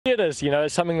It is,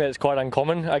 it's something that's quite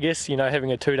uncommon, I guess,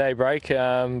 having a 2-day break,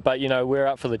 but, we're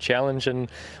up for the challenge and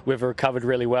we've recovered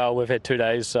really well. We've had 2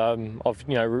 days of,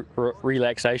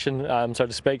 relaxation, so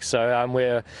to speak, so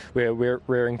we're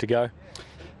rearing to go.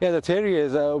 Yeah, the theory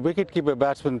is a wicketkeeper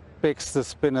batsman picks the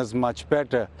spinners much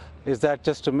better. Is that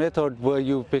just a myth, or were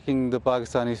you picking the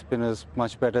Pakistani spinners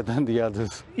much better than the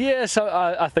others? Yeah, so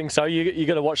I think so. You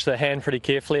got to watch the hand pretty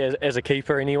carefully as a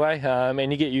keeper anyway,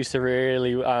 and you get used to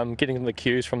really getting the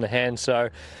cues from the hand. So,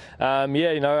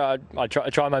 I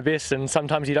try my best, and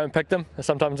sometimes you don't pick them.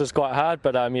 Sometimes it's quite hard,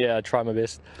 but I try my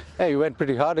best. Hey, you went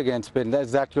pretty hard against spin.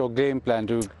 Is that your game plan,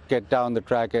 to get down the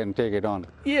track and take it on?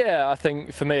 Yeah, I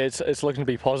think for me it's looking to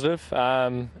be positive.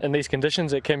 In these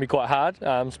conditions, it can be quite hard,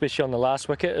 especially on the last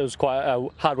wicket. It was quite a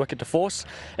hard wicket to force,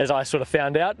 as I sort of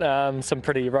found out. Some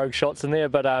pretty rogue shots in there,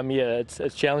 but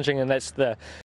it's challenging, and that's the